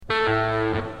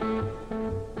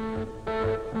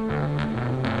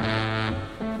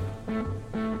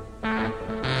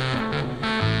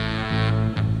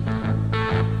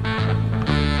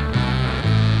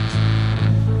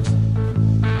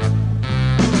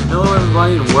Hello,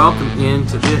 everybody, and welcome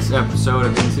into this episode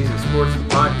of In-Season Sports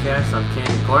Podcast. I'm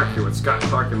Candy Clark here with Scott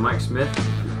Clark and Mike Smith.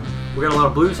 We got a lot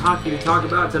of Blues hockey to talk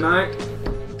about tonight,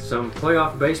 some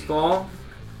playoff baseball,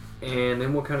 and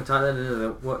then we'll kind of tie that into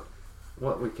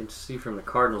what we can see from the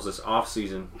Cardinals this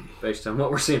offseason based on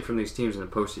what we're seeing from these teams in the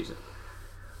postseason.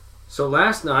 So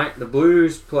last night, the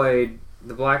Blues played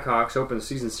the Blackhawks, opened the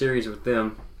season series with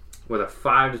them with a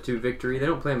 5-2 victory. They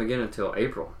don't play them again until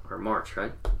April or March,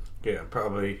 right? Yeah,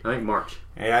 probably. I think March.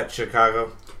 At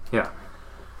Chicago. Yeah.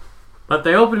 But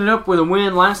they opened it up with a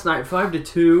win last night,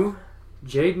 5-2.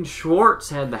 Jaden Schwartz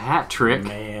had the hat trick.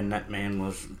 Man, that man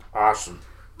was awesome.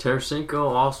 Tarasenko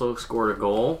also scored a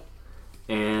goal.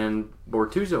 And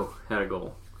Bortuzzo had a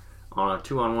goal on a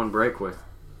 2-on-1 break with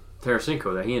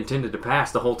Tarasenko that he intended to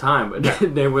pass the whole time,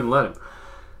 but they wouldn't let him.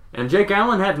 And Jake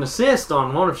Allen had an assist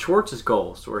on one of Schwartz's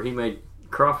goals where he made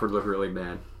Crawford look really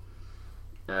bad.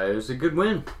 It was a good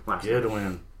win last night. Good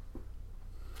win.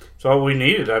 It's all we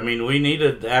needed. I mean, we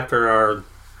needed, after our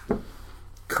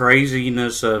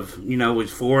craziness of, it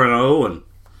was 4-0 and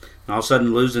all of a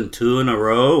sudden losing 2 in a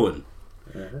row and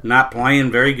not playing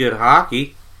very good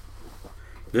hockey.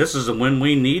 This is the win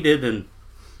we needed,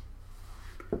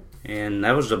 and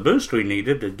that was the boost we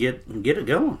needed to get it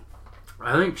going.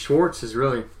 I think Schwartz is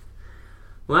really...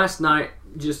 Last night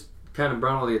just kind of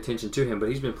brought all the attention to him, but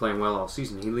he's been playing well all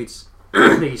season. He leads...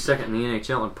 I think he's second in the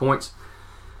NHL in points.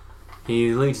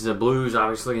 He leads the Blues,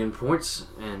 obviously, in points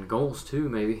and goals, too,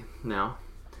 maybe, now.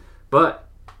 But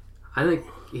I think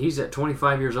he's at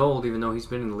 25 years old, even though he's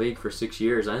been in the league for 6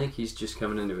 years. I think he's just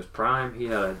coming into his prime. He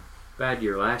had a bad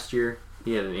year last year.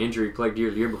 He had an injury-plagued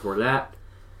year the year before that.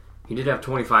 He did have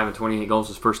 25 and 28 goals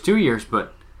his first 2 years,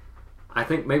 but I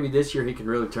think maybe this year he can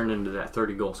really turn into that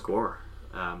 30-goal scorer.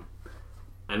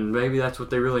 And maybe that's what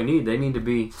they really need. They need to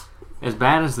be, as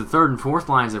bad as the third and fourth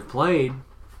lines have played,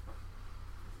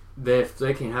 if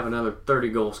they can have another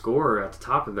 30-goal scorer at the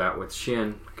top of that with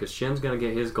Shin, because Shin's going to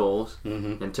get his goals,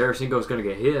 and Tarasenko's going to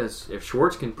get his. If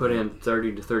Schwartz can put in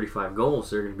 30 to 35 goals,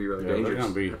 they're going to be really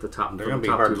dangerous at the top. They're going to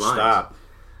be hard to stop.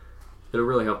 It'll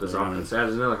really help this offense.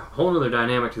 Adds another whole other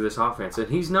dynamic to this offense. And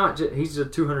he's not he's a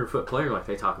 200-foot player like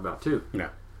they talk about too.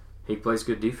 Yeah. He plays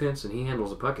good defense and he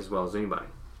handles the puck as well as anybody.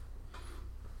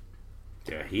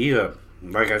 Yeah, he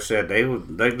like I said, they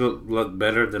look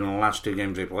better than the last 2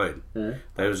 games they played. Mm-hmm.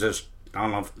 They was just, I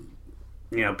don't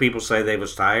know if people say they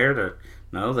was tired or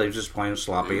no, they was just playing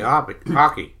sloppy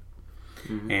hockey.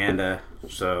 Mm-hmm. And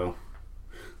so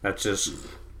that's just.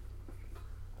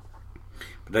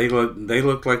 They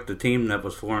looked like the team that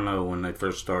was 4-0 when they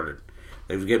first started.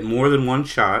 They was getting more than one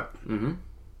shot,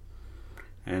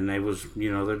 and they was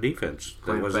their defense.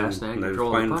 They was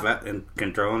playing fast and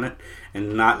controlling it,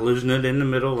 and not losing it in the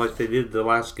middle like they did the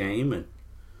last game. And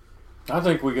I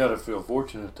think we got to feel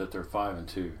fortunate that they're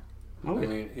 5-2. Okay. I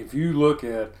mean, if you look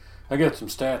at, I got some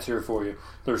stats here for you.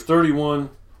 There's 31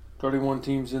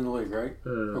 teams in the league, right?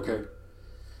 Okay,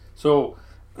 so.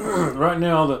 Right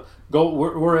now, the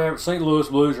goal St. Louis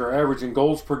Blues are averaging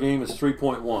goals per game is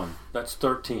 3.1. That's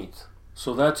 13th.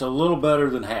 So that's a little better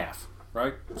than half,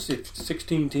 right?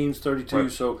 16 teams, 32.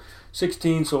 Right. So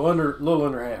 16, so a little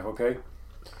under half. Okay.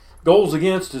 Goals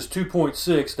against is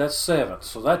 2.6. That's 7th.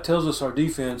 So that tells us our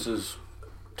defense is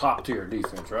top tier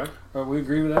defense, right? We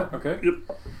agree with that. Okay.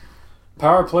 Yep.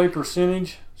 Power play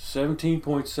percentage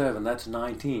 17.7. That's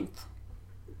 19th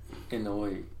in the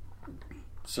league.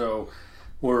 So.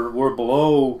 We're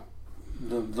below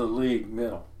the league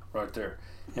middle right there.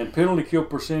 And penalty kill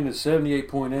percent is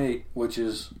 78.8, which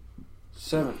is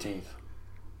 17th.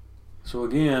 So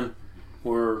again,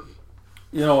 we're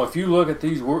if you look at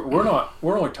these, we're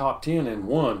only top 10 in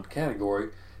one category,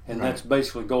 and that's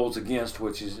basically goals against,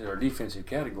 which is our defensive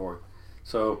category.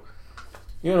 So,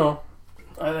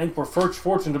 I think we're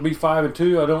fortunate to be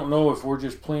 5-2. I don't know if we're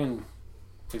just playing,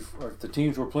 if the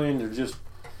teams we're playing they're just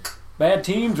bad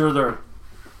teams or they're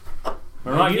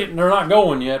not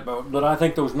going yet, but I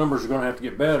think those numbers are going to have to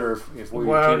get better if we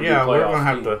continue to play we're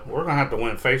going to have to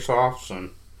win face-offs,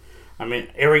 and I mean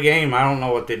every game. I don't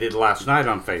know what they did last night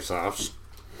on face-offs,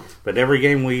 but every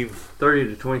game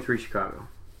 30-23 Chicago.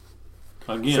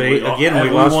 We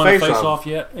lost face-off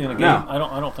yet in a game. No. I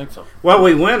don't think so. Well,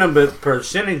 we win them, but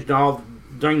percentage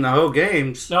during the whole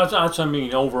games. No, that's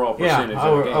overall percentage. Yeah,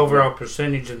 overall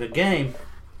percentage of the game.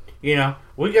 We got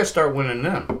to start winning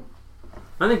them.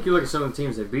 I think you look at some of the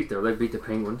teams they beat, though. They beat the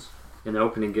Penguins in the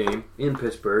opening game in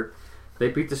Pittsburgh. They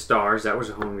beat the Stars. That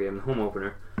was a home game, the home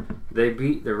opener. They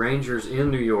beat the Rangers in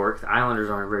New York. The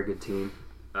Islanders aren't a very good team.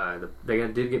 They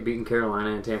did get beaten Carolina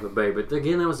and Tampa Bay. But,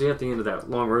 again, that was at the end of that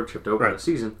long road trip to open the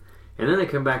season. And then they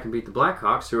come back and beat the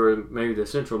Blackhawks, who are maybe the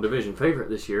Central Division favorite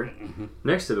this year,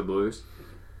 next to the Blues.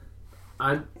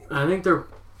 I think their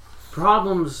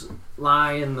problems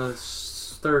lie in the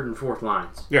third and fourth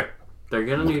lines. Yeah. They're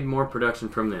going to need more production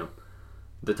from them.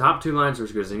 The top two lines are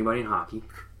as good as anybody in hockey.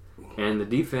 And the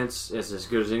defense is as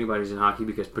good as anybody's in hockey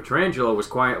because Pietrangelo was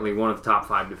quietly one of the top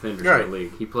 5 defenders in the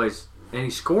league. He plays, and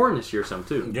he's scoring this year some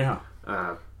too. Yeah.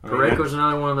 Pareko's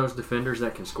another one of those defenders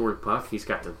that can score the puck. He's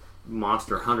got the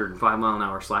monster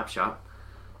 105-mile-an-hour slap shot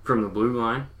from the blue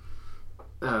line.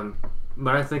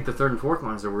 But I think the third and fourth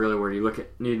lines are really where you look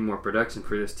at needing more production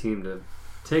for this team to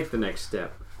take the next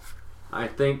step. I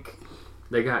think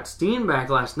they got Steen back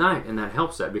last night, and that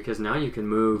helps that because now you can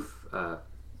move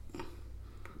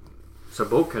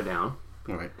Sobotka down.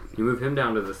 Right. You move him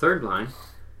down to the third line.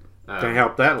 To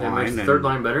help that line. It makes the third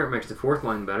line better. It makes the fourth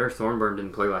line better. Thornburn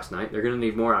didn't play last night. They're going to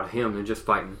need more out of him than just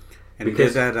fighting. And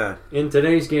because in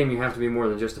today's game, you have to be more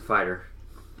than just a fighter.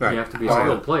 Right. You have to be a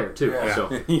skilled player, too. Yeah. So,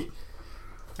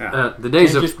 the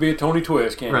days can't just be a Tony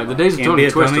Twist, can right, the days of Tony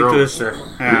Twist are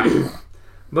over. Yeah.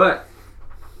 But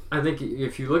I think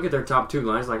if you look at their top two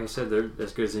lines, like I said, they're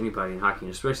as good as anybody in hockey,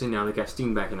 and especially now they got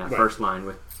Steen back in that first line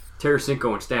with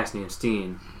Tarasenko and Stastny and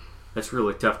Steen. That's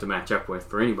really tough to match up with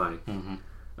for anybody.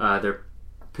 Their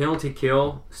penalty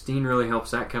kill, Steen really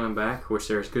helps that coming back, which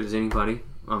they're as good as anybody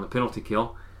on the penalty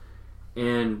kill.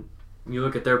 And you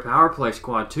look at their power play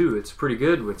squad too; it's pretty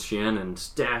good with Shen and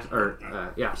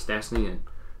Stastny and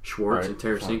Schwartz and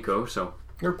Tarasenko. So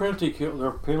their penalty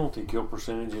kill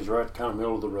percentage is right kind of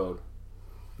middle of the road.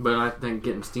 But I think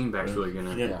getting Steen back is really going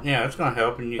to it's going to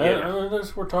help. And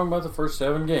we're talking about the first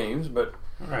 7 games, but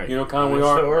right. You know, kind of we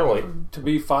are so early to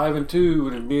be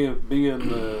 5-2 and be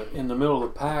in the middle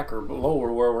of the pack or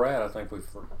lower where we're at. I think we're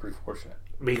pretty fortunate.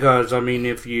 Because I mean,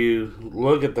 if you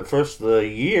look at the first of the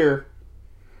year,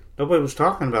 nobody was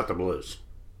talking about the Blues.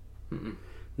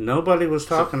 Nobody was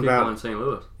talking about in St.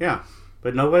 Louis. Yeah,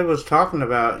 but nobody was talking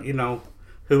about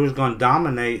who was going to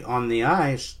dominate on the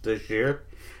ice this year,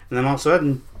 and then all of a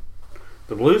sudden,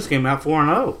 the Blues came out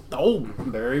 4-0. Oh,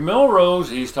 Barry Melrose,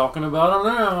 he's talking about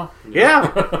him now. Yeah,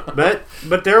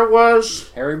 but there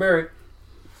was Harry Barry.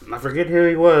 I forget who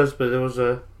he was, but it was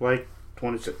like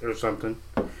 26 or something,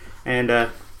 and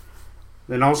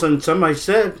then all of a sudden somebody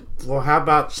said, "Well, how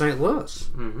about St. Louis?"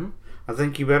 I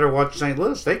think you better watch St.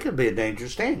 Louis. They could be a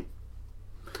dangerous team.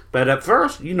 But at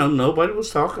first, nobody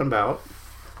was talking about.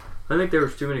 I think there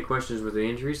was too many questions with the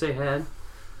injuries they had,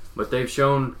 but they've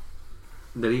shown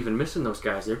that even missing those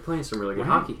guys, they're playing some really good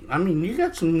hockey. I mean, you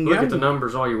got some. Look at the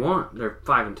numbers all you want. They're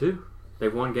 5-2.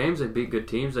 They've won games. They beat good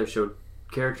teams. They've showed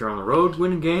character on the road,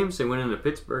 winning games. They went into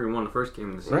Pittsburgh and won the first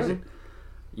game of the season. Right.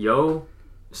 Yo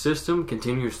system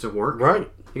continues to work. Right.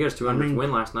 He got his 200th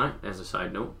win last night. As a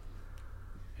side note.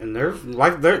 And there's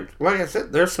like I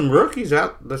said, there's some rookies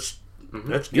out that's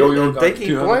good. And they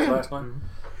keep playing.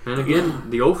 And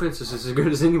again, the offense is as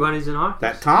good as anybody's in hockey.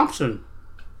 That Thompson.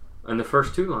 And the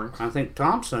first 2 lines. I think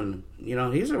Thompson,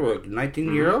 he's a rookie,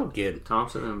 19-year-old kid.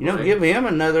 Thompson and give him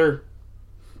another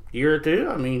year or 2.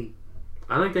 I mean,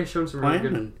 I think they've shown some really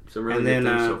good things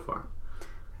so far.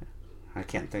 I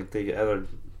can't think the other,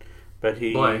 but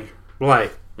Blake.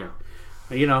 Yeah.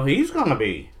 He's going to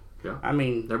be. Yeah. I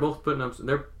mean, they're both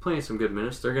they're playing some good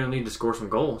minutes. They're going to need to score some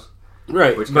goals.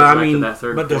 Right. Which but goes back to that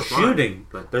third, but they're shooting.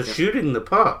 They're shooting the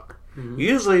puck.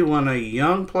 Usually when a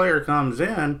young player comes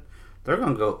in, they're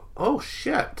going to go, "Oh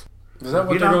shit." Is that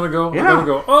what they're going to go? Yeah. They're going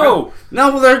to go, "Oh."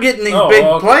 No, they're getting these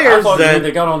big players I that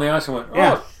they got on the ice and went, "Oh."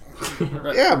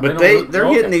 Yeah. Yeah, but they're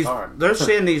getting these. They're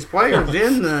seeing these players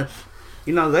in the.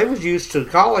 They was used to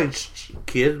college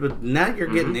kids, but now you're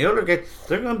getting the older guys.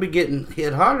 They're going to be getting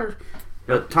hit harder.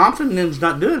 But Thompson and them's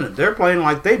not doing it. They're playing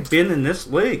like they've been in this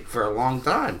league for a long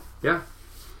time. Yeah.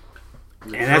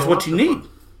 And that's what you need.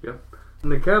 Yep.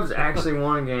 And the Cubs actually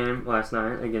won a game last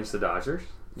night against the Dodgers.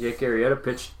 Jake Arrieta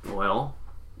pitched well.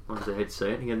 I hate to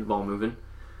say it. He had the ball moving.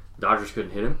 Dodgers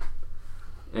couldn't hit him.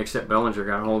 Except Bellinger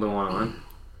got a hold of one on.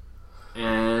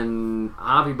 And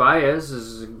Javi Baez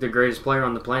is the greatest player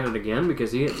on the planet again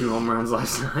because he hit 2 home runs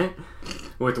last night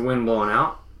with the wind blowing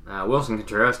out. Wilson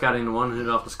Contreras got into one and hit it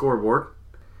off the scoreboard,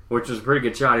 which was a pretty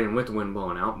good shot even with the wind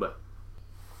blowing out. But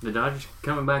the Dodgers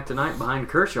coming back tonight behind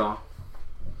Kershaw.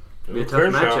 It'll be a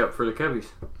tough matchup for the Cubbies.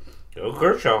 Go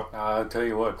Kershaw. I'll tell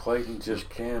you what, Clayton just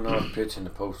cannot pitch in the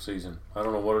postseason. I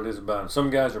don't know what it is about him. Some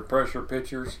guys are pressure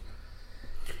pitchers.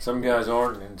 Some guys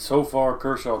aren't. And so far,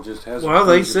 Kershaw just hasn't. Well,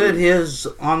 they said his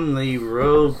on the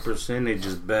road percentage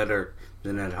is better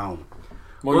than at home.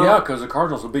 Well, yeah, because the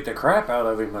Cardinals will beat the crap out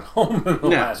of him at home in the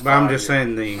last 5 but I'm just years.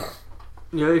 saying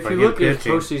if you look at his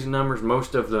postseason numbers,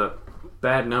 most of the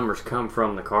bad numbers come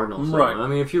from the Cardinals. Right. I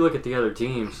mean, if you look at the other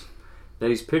teams that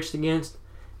he's pitched against,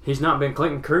 he's not been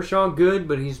Clayton Kershaw good,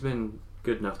 but he's been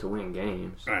good enough to win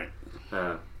games. Right.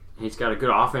 He's got a good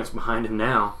offense behind him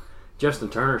now. Justin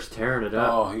Turner's tearing it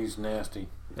up. Oh, he's nasty.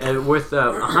 And with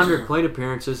 100 plate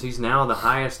appearances, he's now the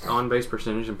highest on-base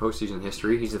percentage in postseason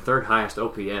history. He's the third highest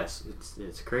OPS.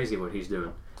 It's crazy what he's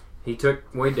doing. He took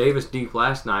Wade Davis deep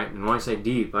last night, and when I say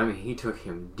deep, I mean he took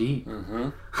him deep. Mm-hmm.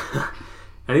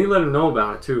 And he let him know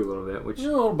about it, too, a little bit, which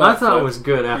I thought was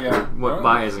good after what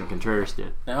Baez and Contreras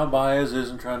did. Now Baez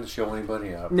isn't trying to show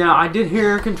anybody up. Now, I did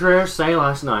hear Contreras say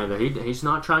last night that he's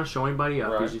not trying to show anybody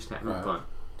up. Right. He's just having fun.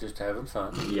 Just having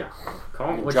fun. Yeah.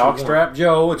 Call him what you want. Jockstrap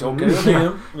Joe, it's okay with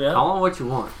him. Yeah. Call him what you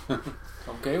want.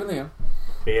 Okay with him.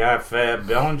 Yeah, if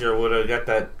Bellinger would have got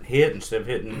that hit instead of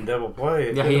hitting double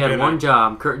play. Yeah, he had one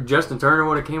job. Justin Turner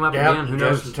would have came up again. Who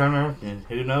knows? Justin Turner, and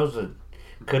who knows? It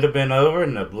could have been over,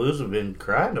 and the Blues would have been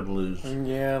crying the Blues.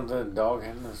 Yeah, the dog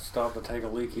hadn't stopped to take a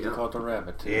leak. He caught the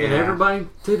rabbit, too. Yeah. And everybody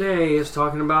today is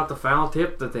talking about the foul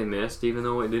tip that they missed, even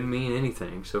though it didn't mean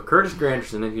anything. So Curtis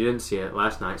Granderson, if you didn't see it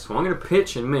last night, swung at a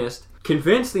pitch and missed,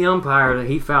 convinced the umpire that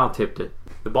he foul tipped it.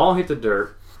 The ball hit the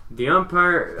dirt. The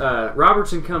umpire,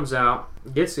 Robertson, comes out,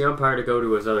 gets the umpire to go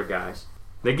to his other guys.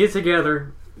 They get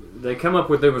together. They come up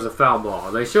with it was a foul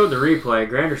ball. They showed the replay.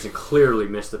 Granderson clearly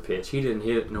missed the pitch. He didn't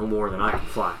hit it no more than I can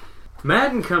fly.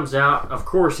 Madden comes out. Of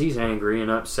course, he's angry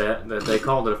and upset that they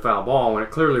called it a foul ball when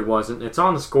it clearly wasn't. It's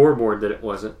on the scoreboard that it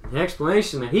wasn't. The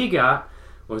explanation that he got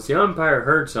was the umpire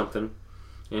heard something,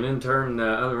 and in turn, the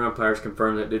other umpires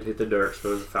confirmed that it did hit the dirt, so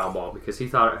it was a foul ball because he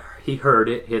thought he heard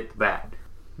it hit the bat.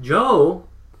 Joe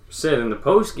said in the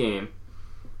post game,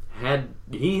 had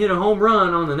he hit a home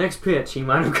run on the next pitch, he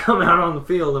might have come out on the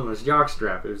field and was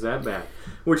jockstrap. It was that bad.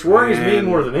 Which worries me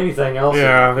more than anything else.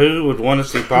 Yeah, who would want to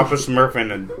see Papa Smurf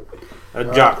in a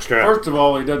jockstrap? First of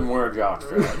all, he doesn't wear a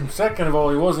jockstrap. Second of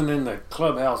all, he wasn't in the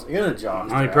clubhouse in a jockstrap.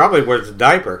 Well, he probably wears a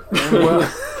diaper.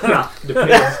 Yeah,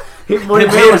 depends. He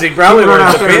probably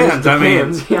wears depends. I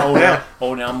mean, yeah.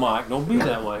 Oh, now, Mike, don't be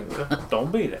that way.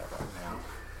 Don't be that way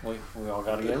now. We all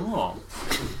got to get along.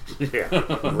 Yeah,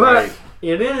 but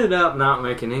it ended up not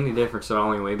making any difference at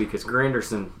all anyway because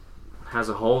Granderson has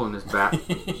a hole in his back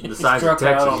the size of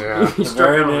Texas. He struck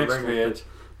out on the next pitch.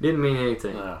 Didn't mean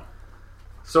anything. No.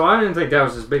 So I didn't think that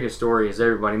was as big a story as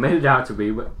everybody made it out to be,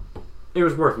 but it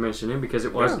was worth mentioning because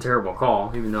it was a terrible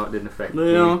call, even though it didn't affect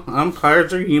the game.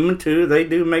 Umpires are human too. They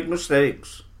do make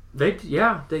mistakes. They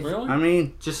really? I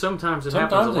mean, just sometimes it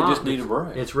happens a lot. Sometimes they just need a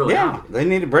break. It's really hot. They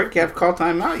need a break. You have to call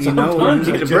timeout. You know, Sometimes when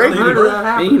you need a they break.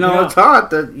 just You know, it's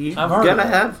hot that you gotta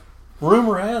have.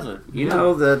 Rumor has it. You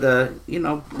know that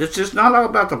it's just not all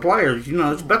about the players. You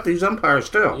know, it's about these umpires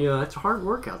still. Yeah, it's hard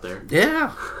work out there.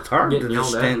 Yeah, it's hard to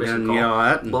just stand there and yell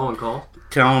at and blowing call.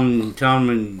 Tell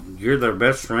them you're their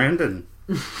best friend and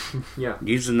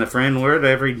using the friend word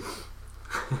every.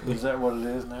 Is that what it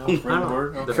is now? Friend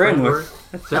word? Okay. The friend word.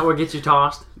 Is that what gets you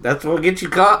tossed? That's what gets you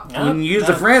caught when you use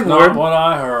the friend not word. What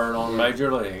I heard on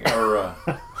Major League.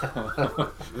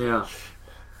 Yeah.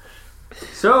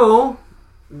 So,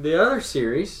 the other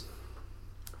series,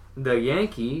 the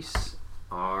Yankees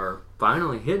are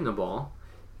finally hitting the ball.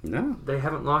 No. They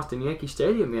haven't lost in Yankee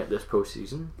Stadium yet this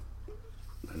postseason.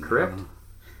 Correct?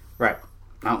 Right.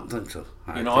 I don't think so.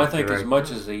 I think as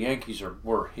much as the Yankees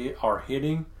are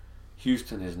hitting,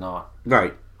 Houston is not.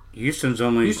 Right. Houston's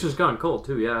gone cold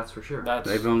too. Yeah, that's for sure.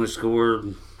 They've only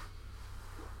scored.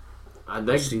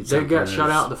 They got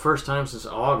shut out the first time since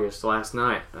August last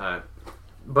night.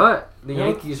 But the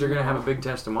Yankees are going to have a big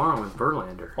test tomorrow with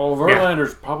Verlander. Oh,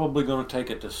 Verlander's probably going to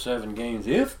take it to 7 games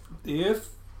if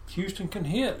Houston can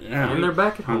hit. Yeah, and they're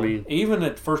back at home. Even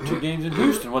at the first 2 games in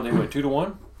Houston, what they went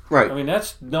 2-1. Right. I mean,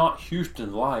 that's not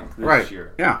Houston-like this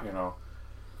year. Yeah. You know.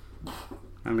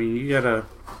 I mean, you gotta.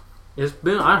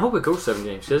 I hope it goes 7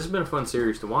 games. It's been a fun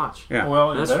series to watch. Yeah.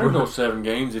 Well, it better go 7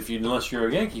 games unless you're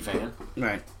a Yankee fan.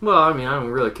 Right. Well, I mean, I don't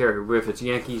really care if it's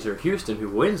Yankees or Houston who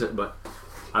wins it, but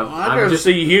I'd rather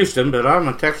see Houston, but I'm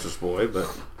a Texas boy. But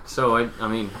so I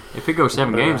mean, if it goes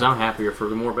 7 games, I'm happier for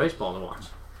the more baseball to watch.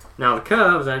 Now the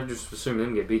Cubs, I just assume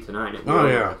them get beat tonight.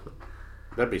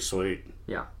 That'd be sweet.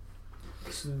 Yeah.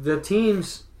 So the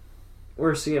teams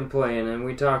we're seeing playing, and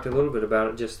we talked a little bit about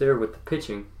it just there with the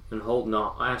pitching and holding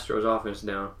Astros offense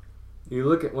down. You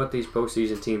look at what these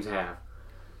postseason teams have,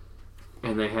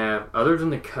 and they have, other than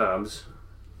the Cubs,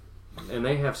 and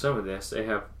they have some of this, they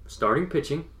have starting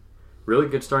pitching, really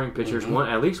good starting pitchers,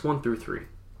 at least 1 through 3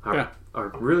 are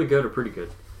really good or pretty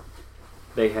good.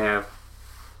 They have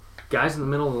guys in the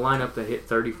middle of the lineup that hit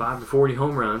 35 to 40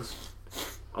 home runs,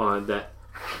 that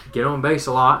get on base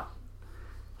a lot,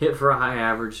 hit for a high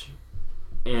average,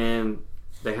 and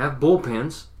They have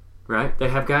bullpens, right? They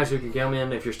have guys who can come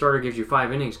in. If your starter gives you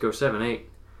 5 innings, go 7, 8.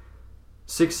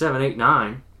 6, 7, 8,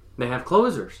 9. They have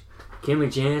closers.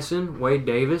 Kenley Jansen, Wade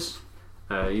Davis.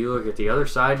 You look at the other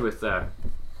side with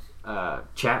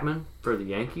Chapman for the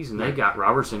Yankees, and they got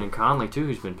Robertson and Conley too,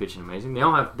 who's been pitching amazing. They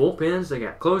all have bullpens. They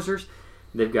got closers.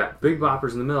 They've got big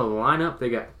boppers in the middle of the lineup. They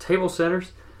got table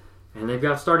setters, and they've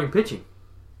got starting pitching.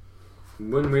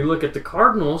 When we look at the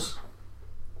Cardinals,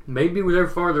 maybe they're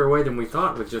farther away than we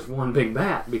thought with just one big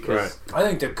bat. Because I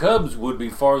think the Cubs would be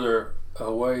farther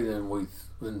away than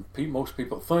most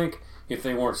people think if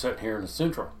they weren't sitting here in the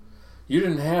Central. You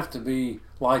didn't have to be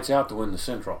lights out to win the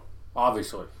Central,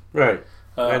 obviously. Right.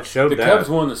 That showed the that. Cubs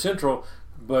won the Central,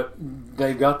 but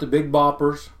they've got the big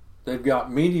boppers. They've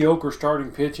got mediocre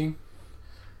starting pitching.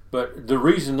 But the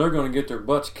reason they're going to get their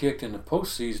butts kicked in the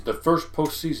postseason, the first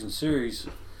postseason series,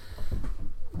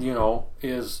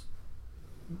 is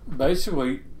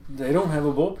basically they don't have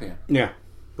a bullpen. Yeah.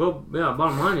 Well,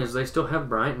 bottom line is they still have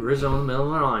Bryant and Rizzo in the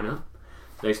middle of their lineup.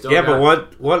 They still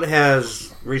but what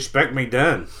has Respect Me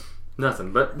done?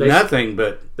 Nothing. But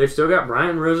they've still got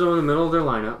Bryant and Rizzo in the middle of their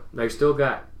lineup. They've still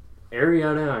got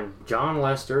Arrieta and John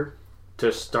Lester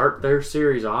to start their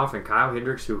series off, and Kyle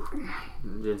Hendricks, who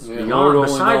is beyond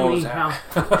beside me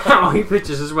how he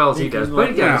pitches as well as he does.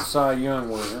 But he got a Cy Young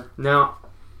winner. Now,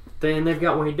 they've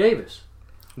got Wade Davis.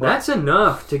 That's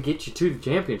enough to get you to the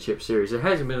championship series. It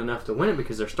hasn't been enough to win it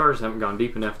because their starters haven't gone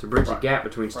deep enough to bridge the gap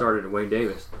between starter and Wade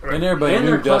Davis. And everybody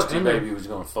knew Dusty Baby was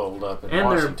going to fold up in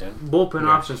Washington. And their bullpen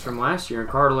options from last year,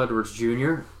 Cardell Edwards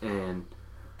Jr. and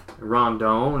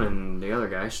Rondon and the other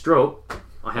guy, Stroke,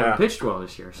 haven't pitched well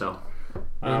this year. So,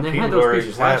 and they had those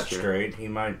pieces last year. Straight, he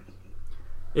might.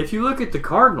 If you look at the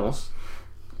Cardinals,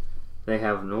 they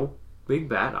have no big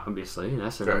bat, obviously, and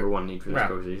that's the number one need for this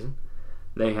postseason.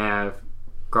 They have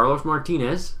Carlos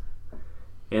Martinez,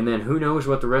 and then who knows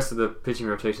what the rest of the pitching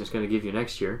rotation is going to give you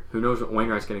next year. Who knows what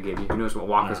Wainwright's going to give you. Who knows what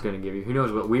Walker's going to give you. Who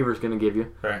knows what Weaver's going to give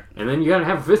you. Right. And then you got to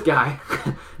have a fifth guy.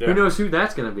 Who knows who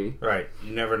that's going to be. Right.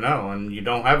 You never know. And you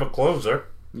don't have a closer.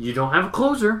 You don't have a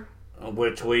closer.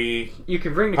 Which you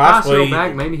can bring Nicasio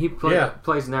back. Maybe he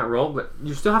plays in that role, but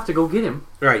you still have to go get him.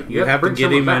 Right. You have to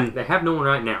get him in. They have no one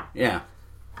right now. Yeah.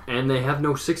 And they have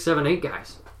no 6, 7, 8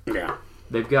 guys. Yeah.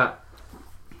 They've got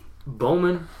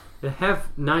Bowman. They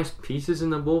have nice pieces in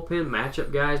the bullpen,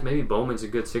 matchup guys. Maybe Bowman's a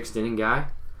good 6th inning guy,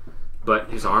 but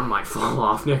his arm might fall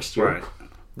off next year.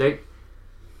 Right.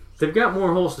 They've got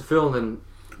more holes to fill than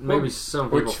maybe some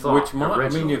people thought.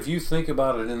 If you think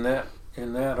about it in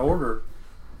that order,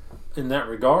 in that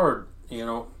regard,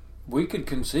 we could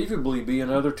conceivably be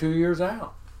another 2 years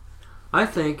out. I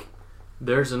think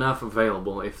there's enough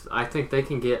available. I think they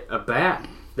can get a bat,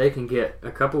 they can get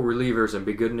a couple relievers and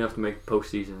be good enough to make the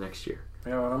postseason next year.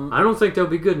 Yeah, I don't think they'll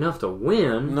be good enough to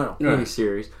win any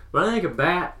series, but I think a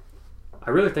bat. I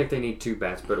really think they need 2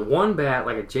 bats, but one bat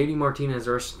like a J.D. Martinez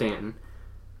or a Stanton,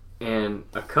 and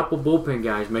a couple bullpen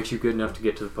guys makes you good enough to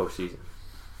get to the postseason.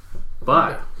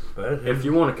 But if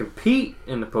you want to compete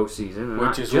in the postseason,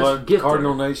 which is what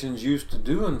Cardinal Nation's used to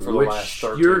doing for the last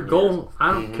 13 your goal, years.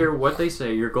 I don't care what they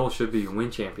say, your goal should be to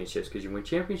win championships, because you win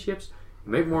championships,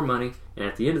 you make more money, and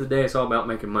at the end of the day, it's all about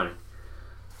making money.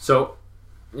 So,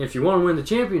 if you want to win the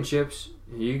championships,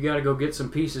 you got to go get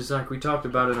some pieces like we talked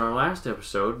about in our last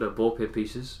episode, the bullpen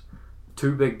pieces,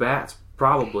 2 big bats,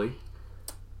 probably,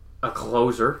 a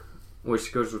closer,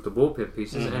 which goes with the bullpen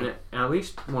pieces, and at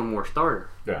least one more starter.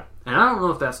 Yeah. And I don't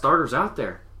know if that starter's out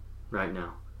there right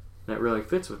now that really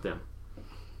fits with them.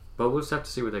 But we'll just have to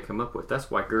see what they come up with.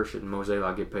 That's why Gershon and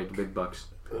Mozeliak get paid the big bucks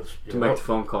to make the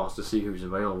phone calls to see who's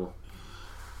available.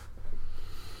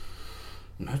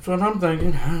 That's what I'm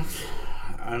thinking.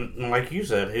 And like you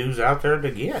said, who's out there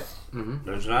to get? Mm-hmm.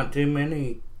 There's not too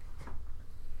many.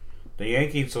 The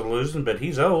Yankees are losing, but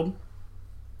he's old.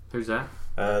 Who's that?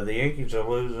 The Yankees are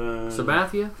losing.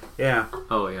 Sabathia? Yeah.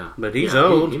 Oh, yeah. But he's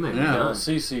old. He may be done.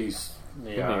 CeCe's.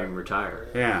 He may even retire.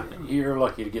 Yeah. You're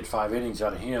lucky to get 5 innings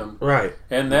out of him. Right.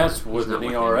 And that's with an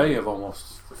ERA of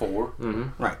almost 4.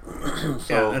 Mm-hmm. Right.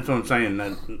 So that's what I'm saying.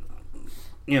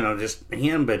 That, just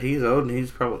him, but he's old, and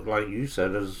he's probably, like you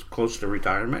said, is close to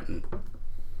retirement. And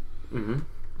you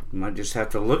might just have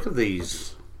to look at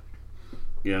these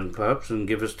young pups and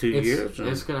give us 2 years.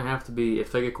 It's going to have to be,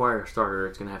 if they acquire a starter,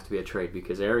 it's going to have to be a trade,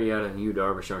 because Arrieta and Yu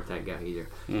Darvish aren't that guy either.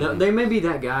 Now, they may be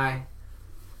that guy,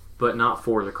 but not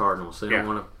for the Cardinals. They don't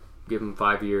want to give him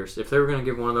 5 years. If they were going to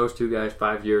give one of those 2 guys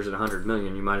 5 years at $100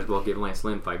 million, you might as well give Lance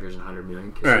Lynn 5 years at $100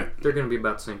 million, because they're going to be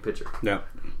about the same pitcher. Yeah.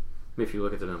 If you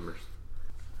look at the numbers.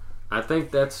 I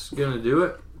think that's going to do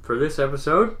it for this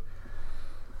episode.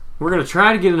 We're going to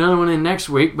try to get another one in next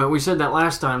week, but we said that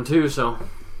last time too, so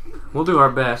we'll do our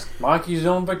best. Mikey's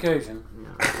on vacation.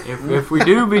 If we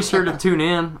do, be sure to tune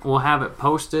in. We'll have it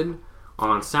posted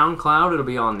on SoundCloud. It'll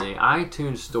be on the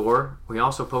iTunes store. We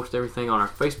also post everything on our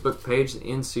Facebook page,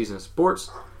 In Season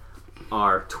Sports,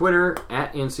 our Twitter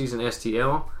at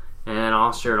InSeasonSTL, and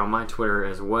I'll share it on my Twitter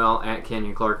as well at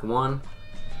CanyonClark1.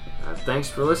 Thanks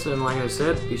for listening. Like I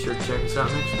said, be sure to check us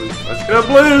out next week. Let's go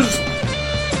Blues!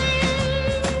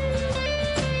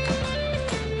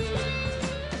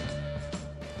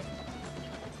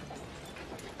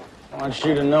 I want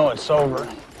you to know it's over.